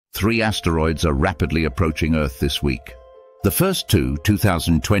3 asteroids are rapidly approaching Earth this week. The first two,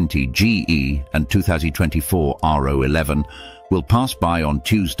 2020 GE and 2024 RO11, will pass by on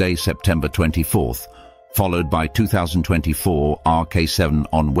Tuesday, September 24th, followed by 2024 RK7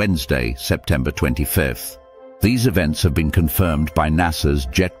 on Wednesday, September 25th. These events have been confirmed by NASA's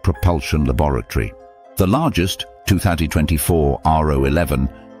Jet Propulsion Laboratory. The largest, 2024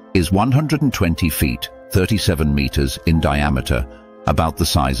 RO11, is 120 feet, 37 meters in diameter, about the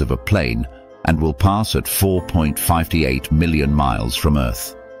size of a plane, and will pass at 4.58 million miles from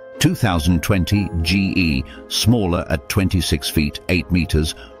Earth. 2020 GE, smaller at 26 feet, 8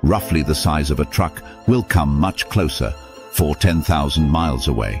 meters, roughly the size of a truck, will come much closer, 10,000 miles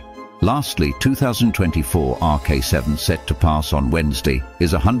away. Lastly, 2024 RK7, set to pass on Wednesday,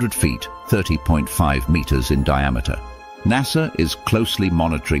 is 100 feet, 30.5 meters in diameter. NASA is closely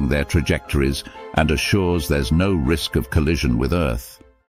monitoring their trajectories and assures there's no risk of collision with Earth.